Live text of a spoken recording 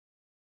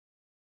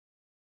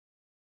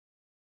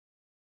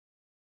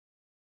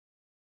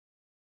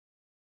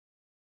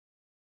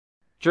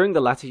During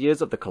the latter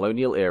years of the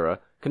colonial era,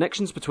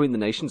 connections between the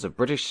nations of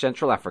British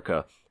Central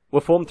Africa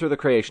were formed through the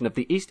creation of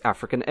the East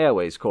African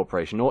Airways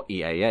Corporation, or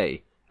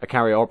EAA, a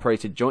carrier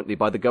operated jointly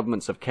by the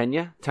governments of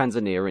Kenya,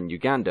 Tanzania and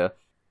Uganda,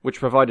 which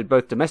provided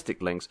both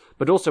domestic links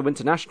but also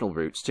international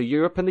routes to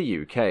Europe and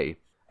the UK,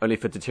 only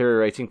for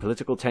deteriorating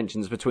political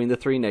tensions between the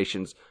three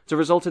nations to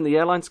result in the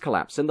airline's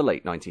collapse in the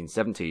late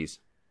 1970s.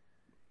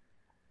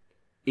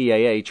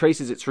 EAA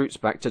traces its roots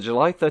back to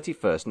July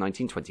 31,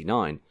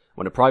 1929,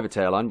 when a private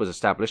airline was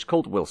established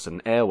called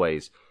Wilson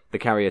Airways, the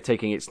carrier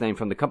taking its name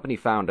from the company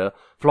founder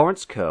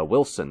Florence Kerr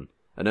Wilson,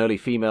 an early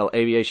female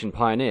aviation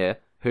pioneer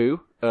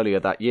who, earlier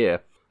that year,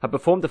 had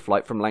performed a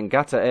flight from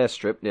Langata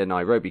airstrip near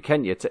Nairobi,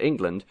 Kenya to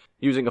England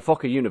using a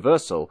Fokker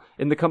Universal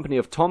in the company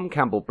of Tom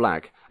Campbell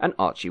Black and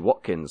Archie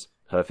Watkins,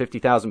 her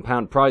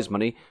 £50,000 prize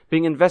money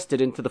being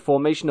invested into the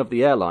formation of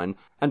the airline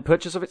and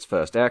purchase of its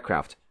first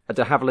aircraft, a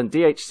de Havilland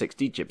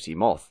DH-60 Gypsy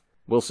Moth,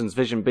 Wilson's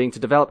vision being to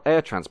develop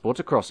air transport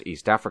across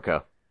East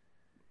Africa.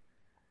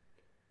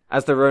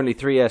 As there were only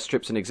 3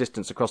 airstrips in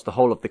existence across the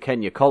whole of the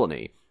Kenya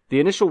colony, the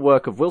initial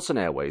work of Wilson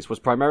Airways was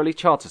primarily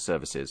charter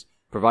services,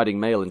 providing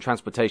mail and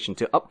transportation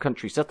to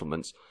up-country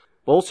settlements,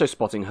 while also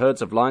spotting herds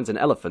of lions and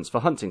elephants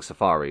for hunting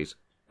safaris.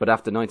 But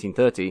after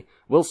 1930,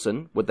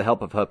 Wilson, with the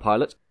help of her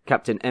pilot,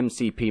 Captain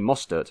M.C.P.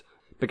 Mostert,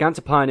 began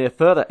to pioneer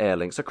further air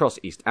links across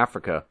East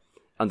Africa,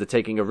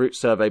 undertaking a route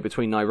survey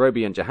between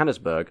Nairobi and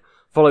Johannesburg,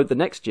 followed the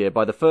next year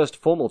by the first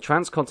formal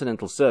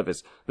transcontinental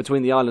service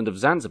between the island of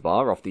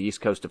Zanzibar off the east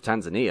coast of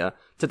Tanzania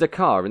to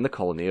Dakar in the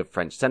colony of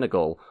French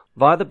Senegal,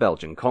 via the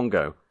Belgian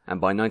Congo,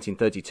 and by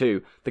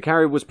 1932 the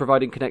carrier was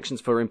providing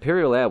connections for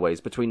Imperial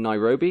Airways between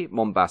Nairobi,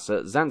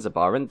 Mombasa,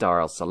 Zanzibar and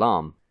Dar es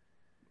Salaam.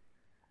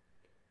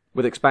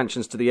 With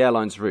expansions to the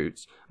airline's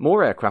routes,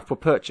 more aircraft were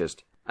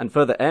purchased, and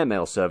further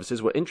airmail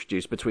services were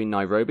introduced between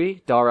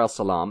Nairobi, Dar es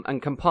Salaam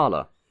and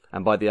Kampala,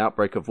 and by the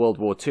outbreak of World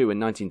War II in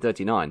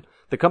 1939,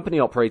 the company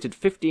operated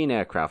 15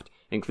 aircraft,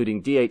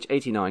 including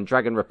DH-89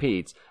 Dragon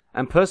Rapides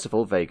and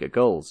Percival Vega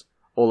Gulls,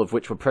 all of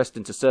which were pressed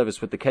into service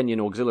with the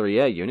Kenyan Auxiliary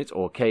Air Unit,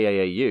 or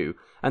KAAU,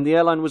 and the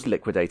airline was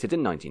liquidated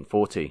in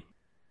 1940.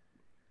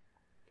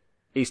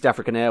 East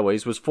African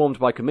Airways was formed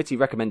by committee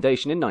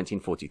recommendation in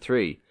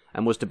 1943,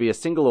 and was to be a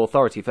single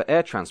authority for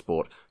air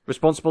transport,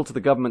 responsible to the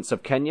governments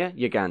of Kenya,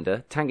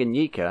 Uganda,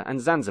 Tanganyika and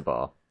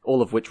Zanzibar,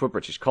 all of which were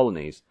British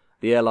colonies,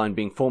 the airline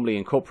being formally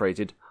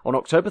incorporated on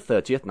October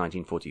 30,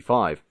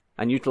 1945,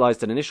 and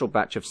utilised an initial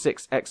batch of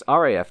 6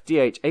 ex-RAF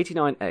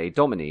DH-89A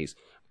Dominies,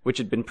 which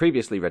had been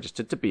previously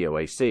registered to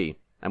BOAC,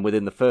 and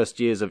within the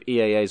first years of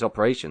EAA's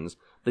operations,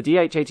 the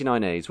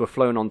DH-89As were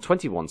flown on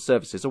 21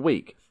 services a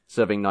week,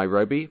 serving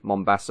Nairobi,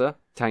 Mombasa,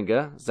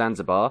 Tanga,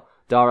 Zanzibar,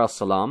 Dar es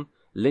Salaam,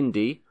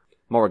 Lindi,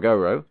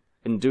 Morogoro,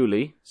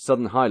 Nduli,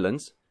 Southern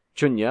Highlands,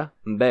 Chunya,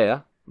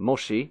 Mbeya,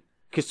 Moshi,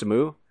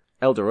 Kisumu,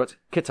 Eldoret,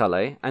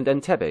 Kitale and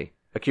Entebbe,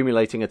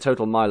 accumulating a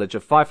total mileage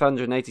of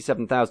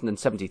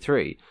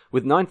 587,073,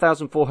 with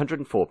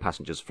 9,404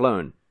 passengers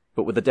flown,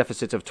 but with a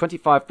deficit of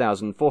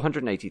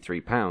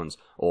 £25,483,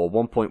 or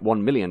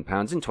 £1.1 million in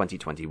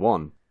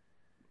 2021.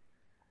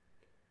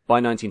 By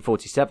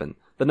 1947,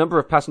 the number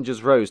of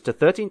passengers rose to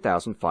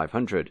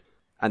 13,500,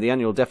 and the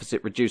annual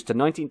deficit reduced to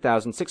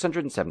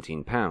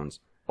 £19,617,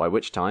 by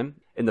which time,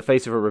 in the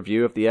face of a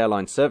review of the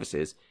airline's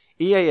services,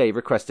 EAA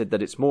requested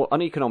that its more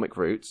uneconomic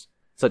routes,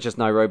 such as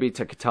Nairobi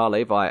to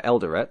Kitale via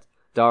Eldoret,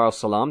 Dar es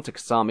Salaam to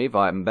Kasami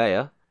via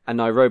Mbeya, and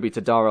Nairobi to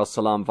Dar es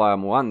Salaam via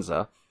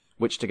Mwanza,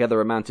 which together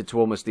amounted to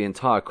almost the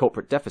entire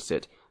corporate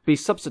deficit, be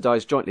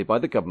subsidised jointly by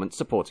the government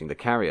supporting the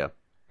carrier,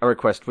 a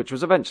request which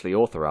was eventually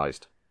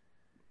authorised.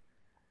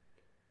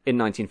 In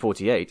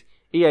 1948,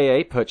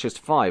 EAA purchased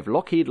 5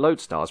 Lockheed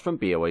Lodestars from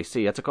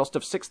BOAC at a cost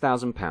of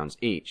 £6,000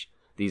 each,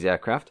 these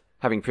aircraft,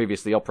 having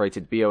previously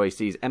operated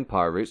BOAC's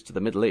Empire routes to the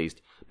Middle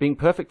East, being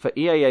perfect for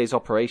EAA's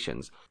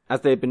operations,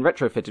 as they had been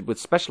retrofitted with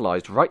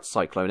specialised Wright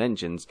Cyclone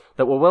engines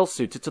that were well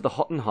suited to the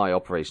hot and high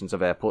operations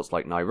of airports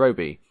like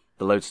Nairobi,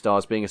 the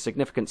Lodestars being a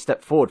significant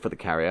step forward for the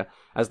carrier,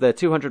 as their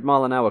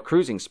 200-mile-an-hour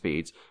cruising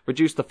speeds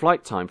reduced the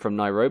flight time from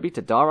Nairobi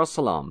to Dar es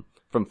Salaam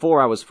from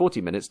 4 hours 40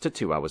 minutes to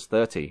 2 hours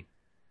 30.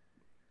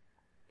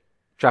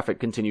 Traffic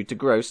continued to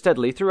grow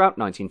steadily throughout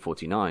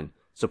 1949,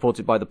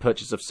 supported by the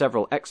purchase of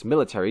several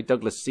ex-military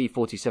Douglas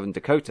C-47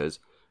 Dakotas,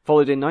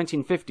 followed in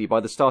 1950 by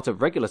the start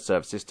of regular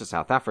services to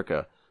South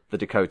Africa, the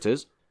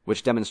Dakotas,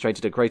 which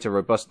demonstrated a greater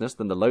robustness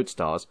than the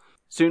Lodestars,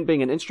 soon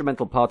being an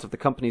instrumental part of the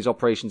company's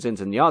operations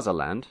into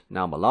Nyasaland,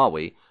 now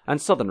Malawi,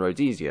 and southern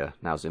Rhodesia,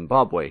 now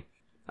Zimbabwe,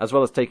 as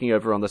well as taking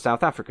over on the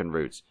South African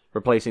routes,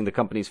 replacing the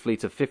company's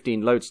fleet of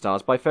 15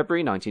 Lodestars by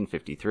February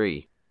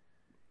 1953.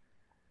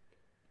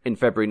 In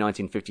February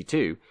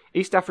 1952,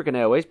 East African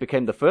Airways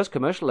became the first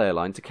commercial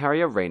airline to carry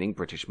a reigning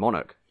British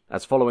monarch,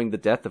 as following the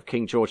death of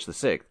King George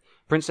VI,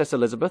 Princess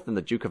Elizabeth and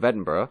the Duke of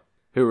Edinburgh,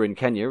 who were in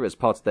Kenya as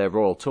part of their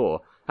royal tour,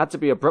 had to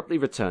be abruptly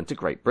returned to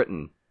Great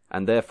Britain,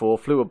 and therefore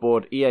flew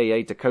aboard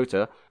EAA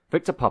Dakota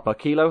Victor Papa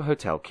Kilo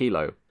Hotel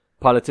Kilo,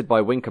 piloted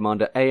by Wing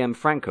Commander A.M.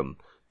 Frankham,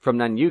 from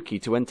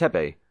Nanyuki to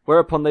Entebbe,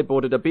 whereupon they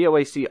boarded a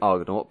BOAC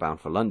Argonaut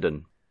bound for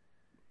London.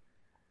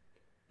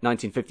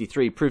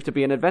 1953 proved to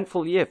be an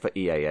eventful year for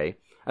EAA,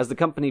 as the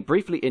company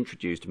briefly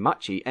introduced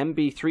Machi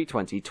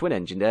MB320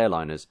 twin-engined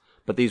airliners,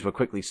 but these were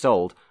quickly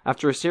sold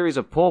after a series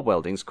of poor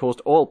weldings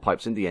caused oil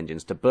pipes in the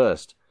engines to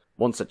burst,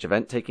 one such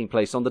event taking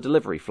place on the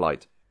delivery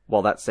flight.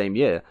 While that same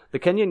year, the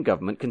Kenyan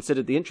government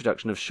considered the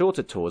introduction of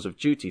shorter tours of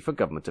duty for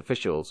government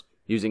officials,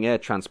 using air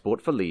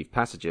transport for leave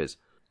passengers,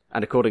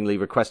 and accordingly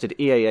requested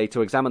EAA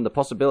to examine the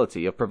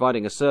possibility of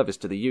providing a service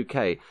to the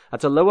UK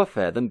at a lower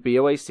fare than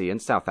BOAC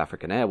and South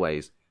African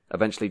Airways,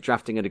 eventually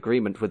drafting an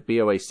agreement with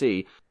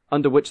BOAC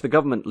under which the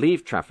government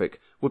leave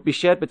traffic would be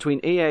shared between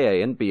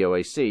EAA and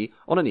BOAC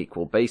on an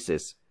equal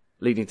basis,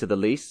 leading to the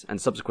lease and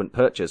subsequent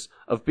purchase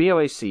of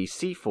BOAC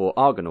C-4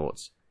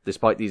 Argonauts,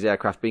 despite these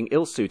aircraft being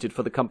ill-suited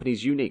for the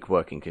company's unique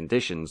working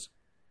conditions.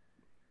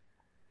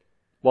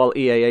 While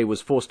EAA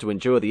was forced to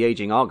endure the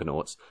aging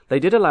Argonauts, they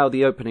did allow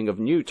the opening of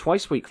new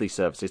twice-weekly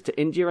services to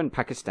India and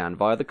Pakistan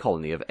via the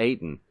colony of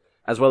Aden,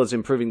 as well as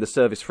improving the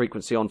service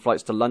frequency on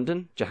flights to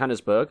London,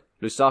 Johannesburg,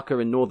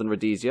 Lusaka in northern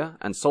Rhodesia,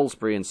 and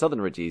Salisbury in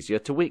southern Rhodesia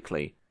to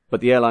weekly.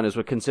 But the airliners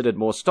were considered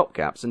more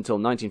stopgaps until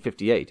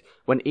 1958,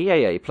 when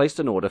EAA placed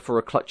an order for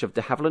a clutch of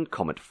de Havilland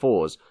Comet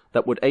 4s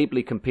that would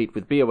ably compete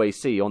with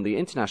BOAC on the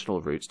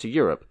international routes to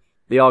Europe,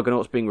 the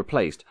Argonauts being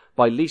replaced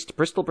by leased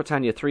Bristol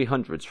Britannia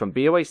 300s from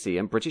BOAC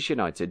and British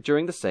United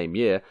during the same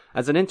year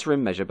as an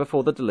interim measure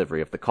before the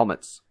delivery of the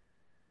Comets.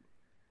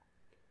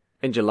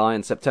 In July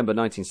and September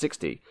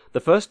 1960, the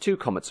first two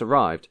Comets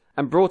arrived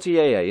and brought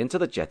EAA into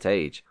the jet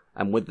age,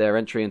 and with their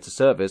entry into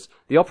service,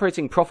 the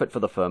operating profit for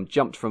the firm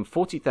jumped from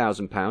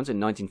 £40,000 in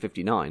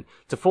 1959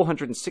 to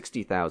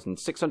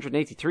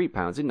 £460,683 in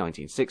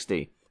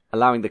 1960,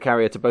 allowing the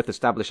carrier to both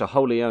establish a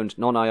wholly owned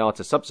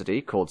non-IATA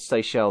subsidy called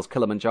Seychelles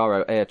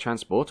Kilimanjaro Air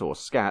Transport, or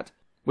SCAT,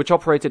 which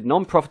operated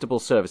non-profitable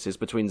services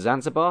between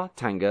Zanzibar,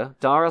 Tanga,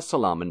 Dar es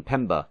Salaam and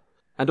Pemba,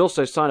 and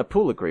also sign a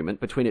pool agreement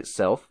between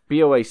itself,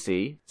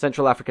 BOAC,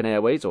 Central African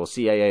Airways or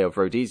CAA of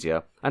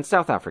Rhodesia, and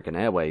South African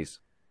Airways.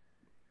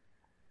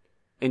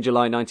 In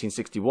July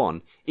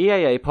 1961,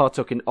 EAA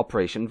partook in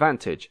Operation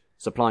Vantage,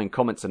 supplying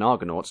Comets and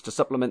Argonauts to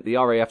supplement the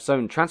RAF's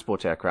own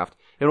transport aircraft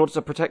in order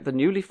to protect the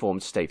newly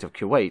formed state of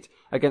Kuwait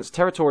against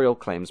territorial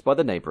claims by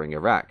the neighbouring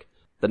Iraq,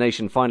 the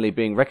nation finally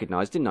being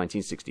recognised in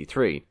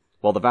 1963.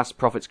 While the vast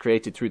profits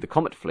created through the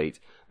Comet fleet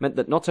meant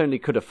that not only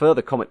could a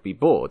further Comet be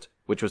bought,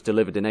 which was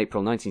delivered in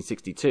April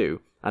 1962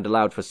 and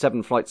allowed for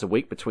 7 flights a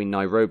week between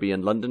Nairobi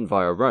and London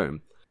via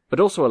Rome, but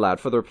also allowed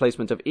for the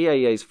replacement of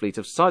EAA's fleet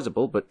of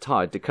sizable but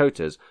tired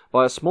Dakotas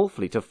by a small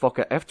fleet of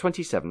Fokker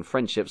F-27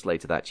 Friendships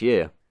later that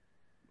year.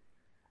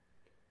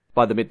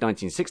 By the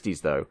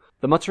mid-1960s, though,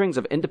 the mutterings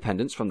of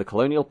independence from the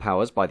colonial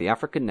powers by the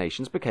African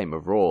nations became a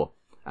roar,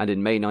 and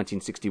in May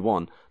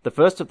 1961, the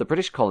first of the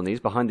British colonies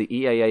behind the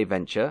EAA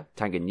venture,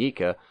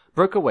 Tanganyika,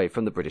 broke away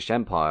from the British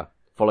Empire,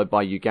 followed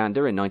by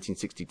Uganda in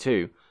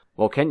 1962,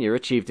 while Kenya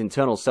achieved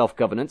internal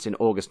self-governance in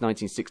August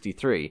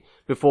 1963,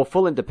 before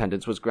full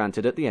independence was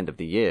granted at the end of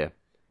the year,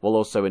 while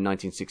also in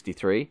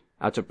 1963,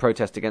 out of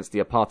protest against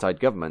the apartheid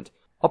government,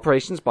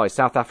 operations by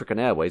South African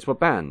Airways were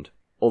banned,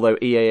 although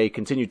EAA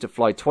continued to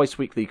fly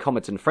twice-weekly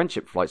Comet and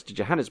Friendship flights to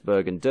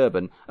Johannesburg and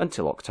Durban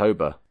until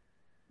October.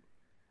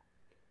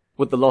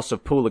 With the loss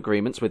of pool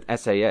agreements with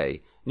SAA,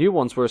 new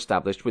ones were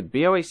established with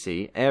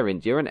BOAC, Air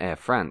India and Air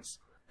France,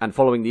 and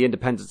following the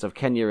independence of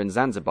Kenya and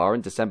Zanzibar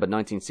in December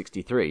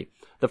 1963,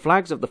 the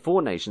flags of the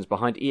 4 nations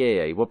behind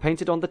EAA were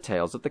painted on the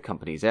tails of the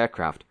company's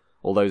aircraft,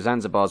 although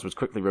Zanzibar's was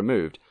quickly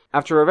removed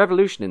after a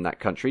revolution in that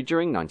country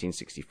during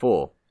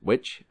 1964,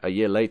 which, a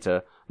year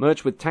later,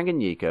 merged with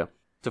Tanganyika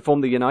to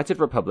form the United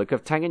Republic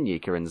of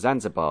Tanganyika and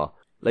Zanzibar,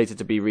 later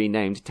to be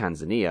renamed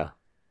Tanzania.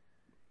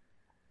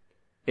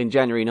 In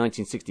January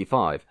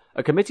 1965,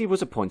 a committee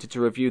was appointed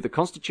to review the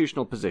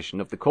constitutional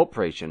position of the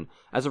corporation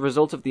as a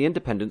result of the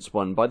independence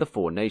won by the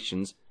 4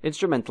 nations,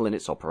 instrumental in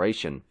its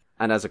operation,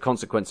 and as a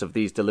consequence of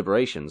these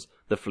deliberations,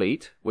 the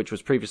fleet, which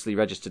was previously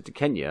registered to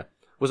Kenya,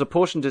 was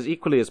apportioned as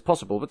equally as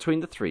possible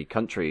between the 3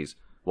 countries,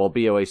 while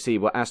BOAC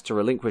were asked to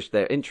relinquish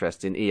their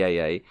interest in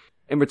EAA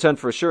in return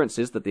for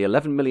assurances that the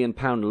 £11 million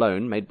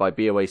loan made by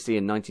BOAC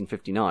in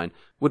 1959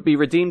 would be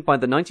redeemed by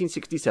the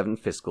 1967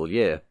 fiscal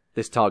year,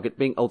 this target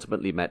being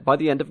ultimately met by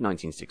the end of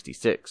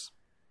 1966.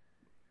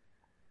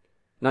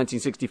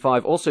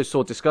 1965 also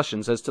saw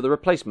discussions as to the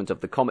replacement of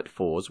the Comet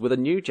 4s with a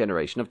new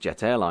generation of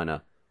jet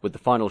airliner, with the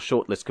final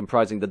shortlist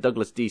comprising the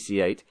Douglas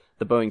DC-8,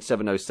 the Boeing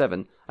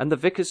 707, and the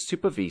Vickers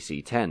Super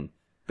VC-10,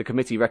 the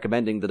committee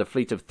recommending that a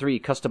fleet of 3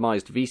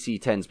 customised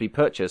VC-10s be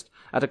purchased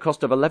at a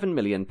cost of £11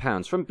 million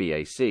from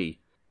BAC,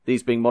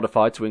 these being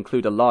modified to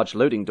include a large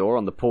loading door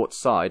on the port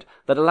side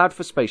that allowed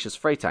for spacious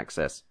freight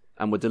access,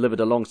 and were delivered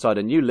alongside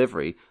a new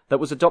livery that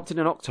was adopted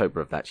in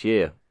October of that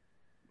year.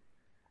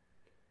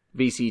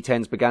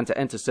 VC-10s began to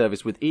enter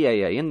service with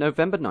EAA in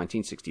November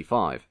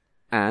 1965,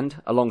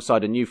 and,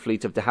 alongside a new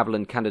fleet of de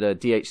Havilland Canada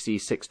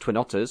DHC-6 Twin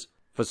Otters,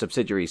 for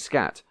subsidiary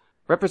SCAT,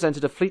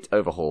 represented a fleet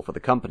overhaul for the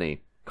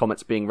company,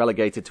 Comets being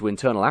relegated to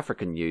internal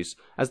African use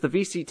as the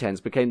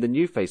VC-10s became the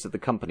new face of the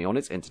company on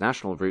its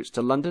international routes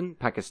to London,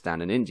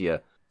 Pakistan and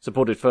India,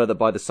 supported further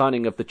by the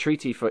signing of the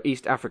Treaty for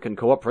East African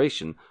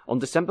Cooperation on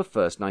December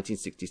 1st,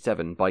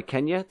 1967 by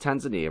Kenya,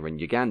 Tanzania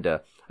and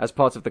Uganda as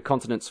part of the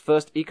continent's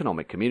first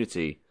economic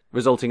community,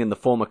 resulting in the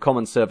former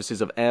common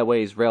services of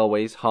airways,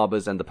 railways,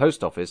 harbours and the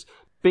post office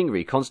being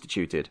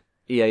reconstituted,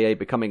 EAA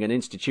becoming an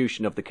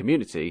institution of the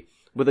community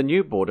with a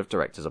new board of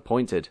directors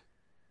appointed.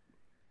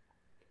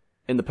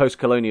 In the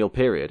post-colonial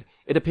period,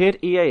 it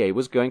appeared EAA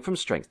was going from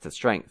strength to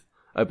strength,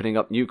 opening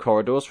up new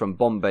corridors from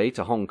Bombay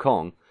to Hong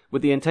Kong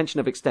with the intention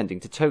of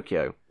extending to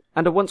Tokyo,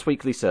 and a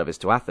once-weekly service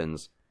to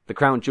Athens, the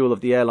crown jewel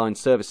of the airline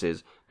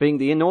services being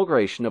the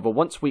inauguration of a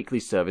once-weekly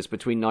service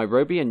between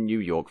Nairobi and New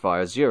York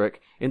via Zurich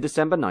in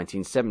December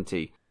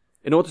 1970,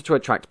 in order to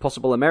attract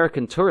possible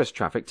American tourist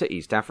traffic to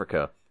East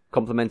Africa,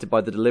 complemented by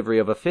the delivery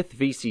of a 5th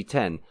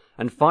VC-10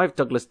 and 5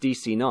 Douglas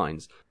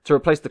DC-9s to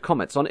replace the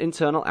Comets on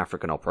internal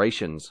African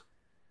operations.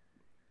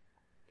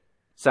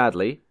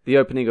 Sadly, the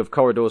opening of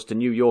corridors to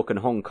New York and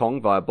Hong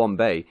Kong via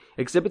Bombay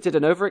exhibited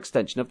an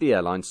overextension of the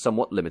airline's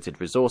somewhat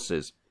limited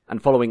resources,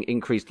 and following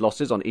increased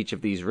losses on each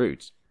of these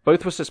routes,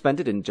 both were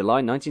suspended in July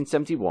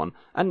 1971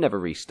 and never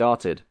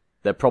restarted,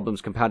 their problems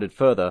compounded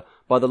further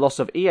by the loss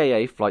of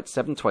EAA Flight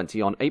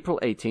 720 on April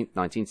 18,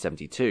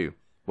 1972,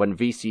 when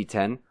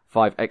VC-10,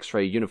 5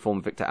 X-ray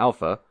Uniform Victor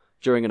Alpha,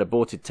 during an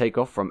aborted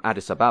takeoff from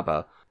Addis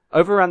Ababa,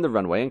 overran the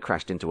runway and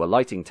crashed into a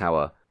lighting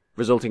tower,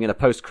 resulting in a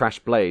post-crash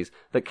blaze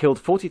that killed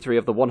 43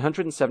 of the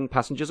 107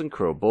 passengers and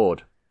crew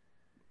aboard.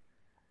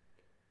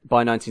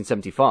 By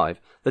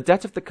 1975, the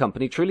debt of the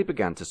company truly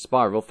began to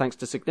spiral thanks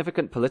to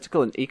significant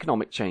political and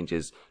economic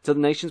changes to the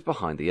nations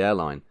behind the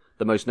airline,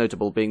 the most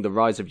notable being the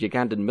rise of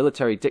Ugandan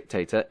military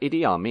dictator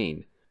Idi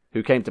Amin,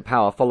 who came to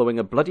power following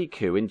a bloody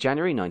coup in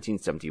January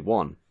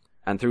 1971,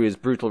 and through his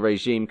brutal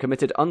regime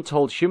committed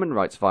untold human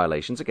rights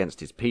violations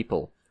against his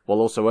people, while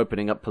also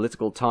opening up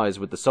political ties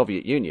with the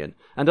Soviet Union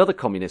and other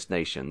communist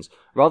nations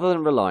rather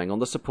than relying on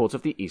the support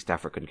of the East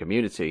African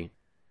community.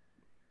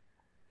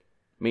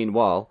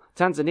 Meanwhile,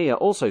 Tanzania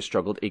also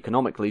struggled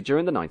economically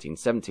during the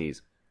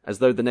 1970s, as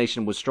though the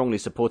nation was strongly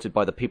supported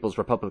by the People's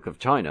Republic of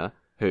China,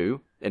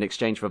 who, in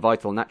exchange for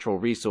vital natural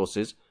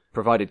resources,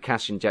 provided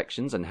cash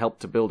injections and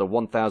helped to build a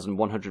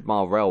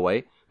 1,100-mile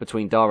railway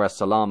between Dar es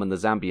Salaam and the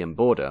Zambian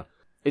border.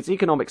 Its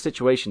economic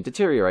situation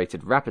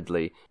deteriorated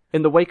rapidly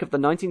in the wake of the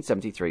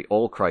 1973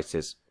 oil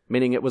crisis,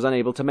 meaning it was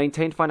unable to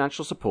maintain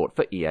financial support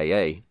for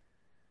EAA.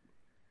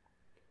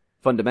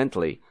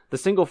 Fundamentally, the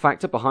single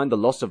factor behind the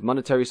loss of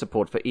monetary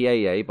support for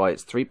EAA by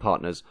its three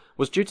partners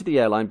was due to the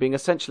airline being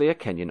essentially a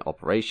Kenyan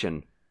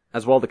operation,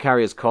 as while the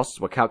carrier's costs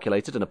were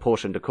calculated and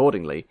apportioned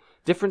accordingly,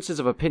 differences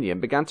of opinion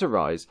began to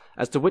rise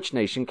as to which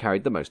nation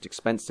carried the most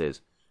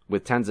expenses,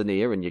 with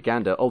Tanzania and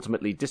Uganda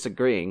ultimately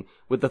disagreeing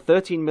with the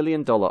 $13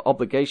 million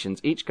obligations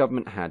each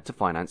government had to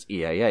finance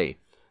EAA,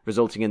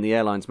 resulting in the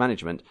airline's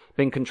management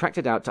being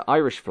contracted out to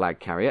Irish flag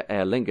carrier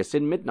Aer Lingus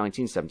in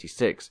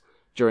mid-1976,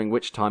 during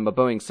which time a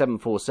Boeing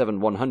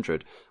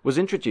 747-100 was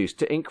introduced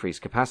to increase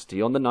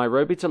capacity on the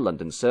Nairobi to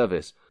London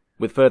service,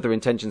 with further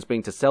intentions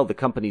being to sell the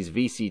company's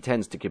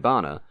VC-10s to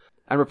Cubana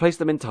and replace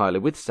them entirely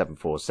with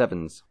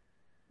 747s.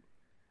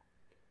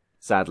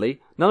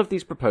 Sadly, none of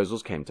these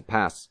proposals came to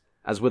pass,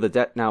 as with a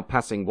debt now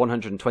passing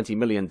 $120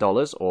 million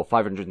or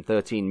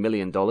 $513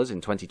 million in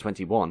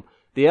 2021,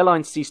 the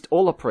airline ceased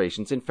all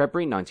operations in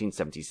February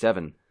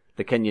 1977,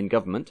 the Kenyan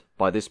government,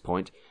 by this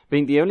point,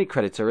 being the only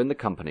creditor in the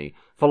company,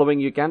 following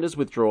Uganda's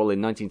withdrawal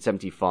in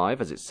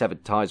 1975 as it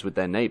severed ties with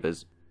their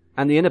neighbours,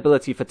 and the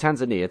inability for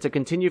Tanzania to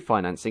continue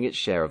financing its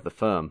share of the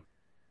firm.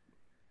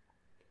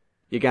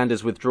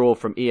 Uganda's withdrawal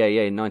from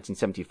EAA in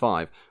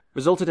 1975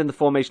 resulted in the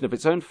formation of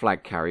its own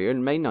flag carrier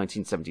in May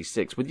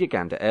 1976 with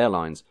Uganda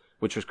Airlines,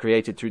 which was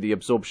created through the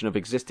absorption of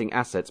existing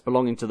assets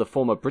belonging to the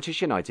former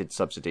British United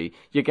subsidy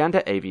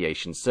Uganda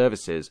Aviation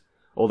Services,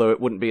 although it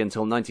wouldn't be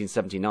until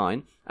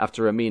 1979,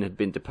 after Amin had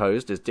been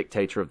deposed as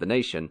dictator of the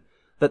nation,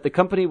 that the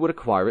company would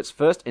acquire its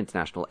first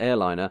international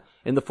airliner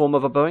in the form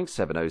of a Boeing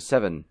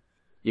 707.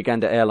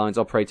 Uganda Airlines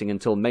operating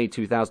until May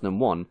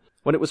 2001,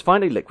 when it was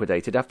finally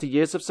liquidated after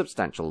years of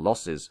substantial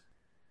losses.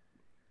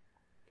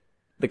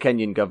 The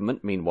Kenyan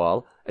government,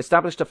 meanwhile,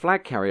 established a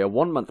flag carrier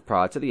 1 month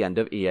prior to the end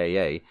of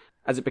EAA,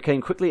 as it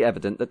became quickly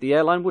evident that the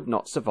airline would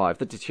not survive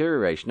the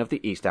deterioration of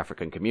the East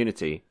African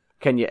community.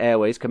 Kenya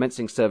Airways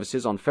commencing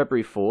services on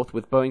February 4th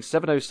with Boeing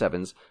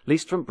 707s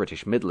leased from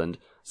British Midland,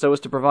 so as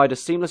to provide a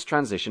seamless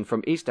transition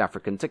from East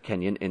African to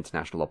Kenyan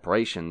international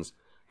operations.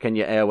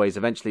 Kenya Airways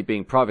eventually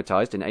being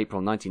privatised in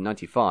April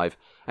 1995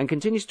 and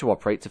continues to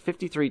operate to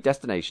 53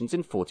 destinations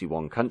in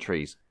 41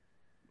 countries.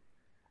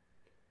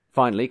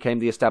 Finally came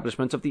the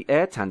establishment of the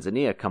Air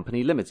Tanzania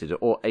Company Limited,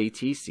 or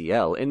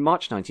ATCL, in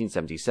March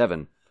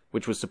 1977,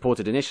 which was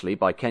supported initially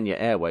by Kenya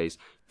Airways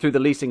through the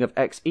leasing of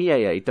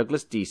ex-EAA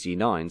Douglas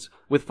DC-9s,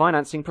 with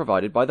financing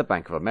provided by the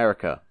Bank of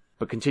America,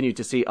 but continued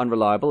to see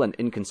unreliable and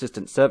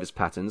inconsistent service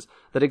patterns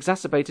that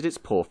exacerbated its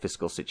poor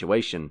fiscal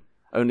situation,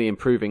 only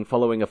improving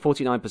following a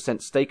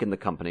 49% stake in the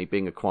company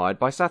being acquired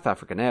by South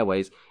African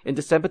Airways in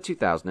December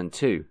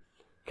 2002.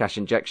 cash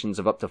injections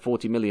of up to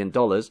 $40 million,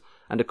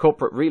 and a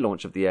corporate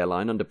relaunch of the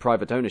airline under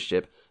private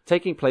ownership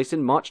taking place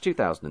in March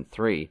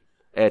 2003.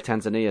 Air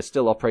Tanzania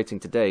still operating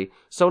today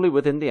solely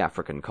within the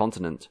African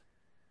continent.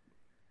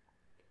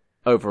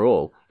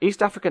 Overall,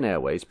 East African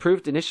Airways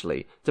proved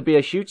initially to be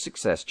a huge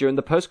success during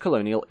the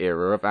post-colonial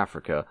era of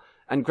Africa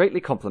and greatly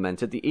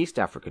complemented the East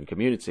African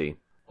community,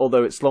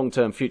 although its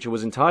long-term future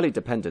was entirely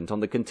dependent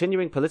on the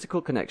continuing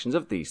political connections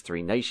of these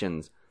three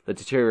nations, the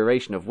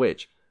deterioration of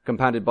which,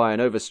 compounded by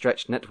an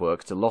overstretched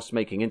network to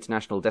loss-making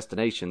international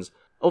destinations,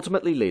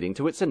 ultimately leading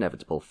to its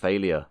inevitable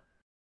failure.